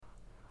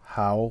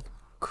How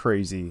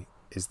crazy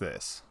is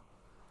this?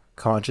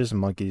 Conscious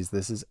Monkeys,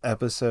 this is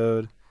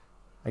episode,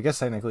 I guess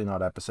technically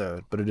not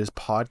episode, but it is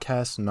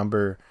podcast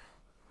number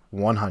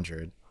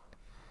 100.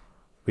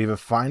 We have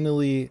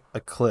finally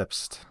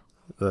eclipsed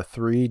the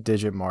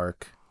 3-digit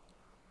mark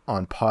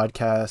on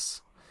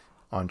podcasts,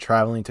 on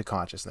traveling to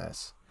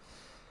consciousness.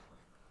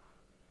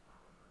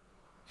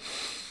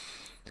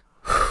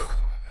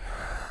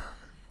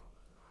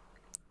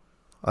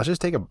 Let's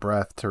just take a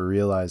breath to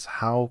realize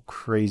how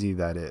crazy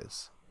that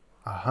is.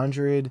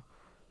 100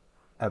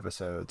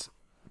 episodes,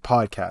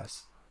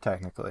 podcasts,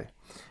 technically.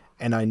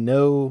 And I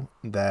know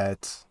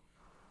that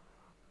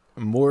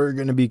more are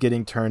going to be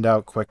getting turned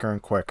out quicker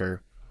and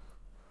quicker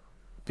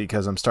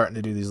because I'm starting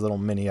to do these little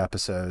mini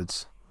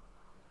episodes.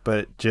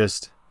 But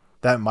just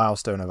that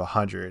milestone of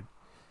 100,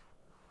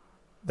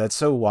 that's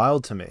so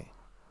wild to me.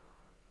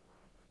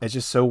 It's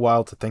just so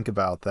wild to think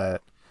about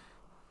that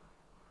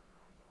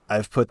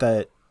I've put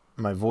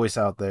my voice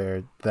out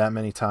there that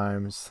many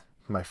times,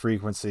 my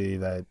frequency,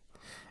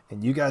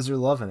 and you guys are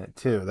loving it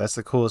too. That's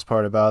the coolest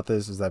part about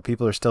this, is that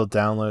people are still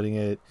downloading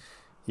it.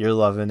 You're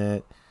loving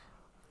it.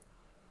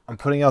 I'm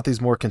putting out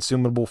these more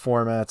consumable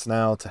formats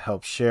now to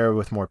help share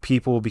with more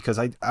people because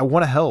I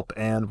want to help.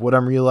 And what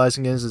I'm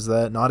realizing is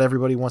that not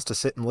everybody wants to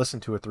sit and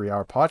listen to a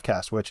 3-hour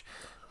podcast, which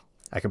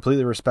I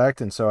completely respect.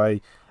 And so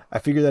I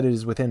figure that it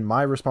is within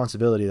my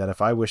responsibility that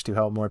if I wish to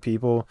help more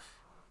people,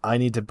 I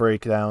need to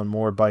break down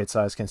more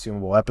bite-sized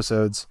consumable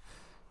episodes.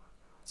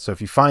 So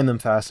if you find them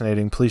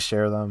fascinating, please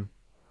share them.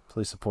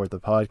 Please support the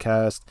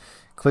podcast.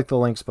 Click the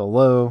links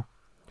below.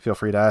 Feel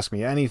free to ask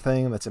me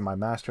anything that's in my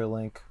master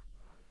link.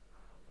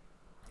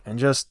 And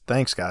just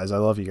thanks, guys. I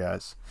love you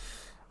guys.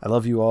 I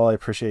love you all. I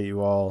appreciate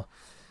you all.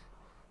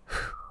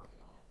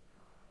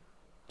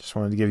 Just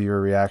wanted to give you a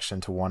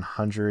reaction to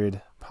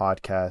 100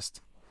 podcasts.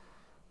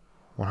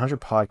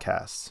 100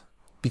 podcasts.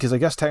 Because I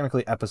guess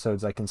technically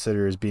episodes I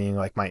consider as being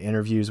like my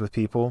interviews with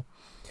people.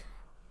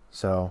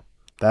 So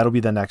that'll be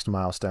the next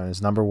milestone,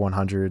 is number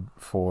 100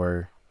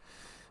 for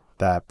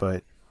that.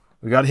 But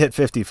we got to hit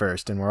 50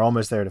 first, and we're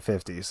almost there to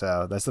 50.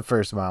 So that's the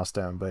first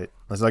milestone. But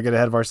let's not get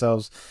ahead of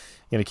ourselves.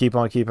 Going to keep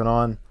on keeping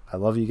on. I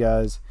love you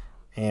guys.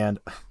 And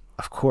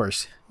of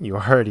course, you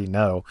already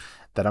know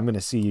that I'm going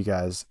to see you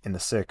guys in the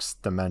 6th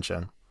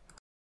dimension.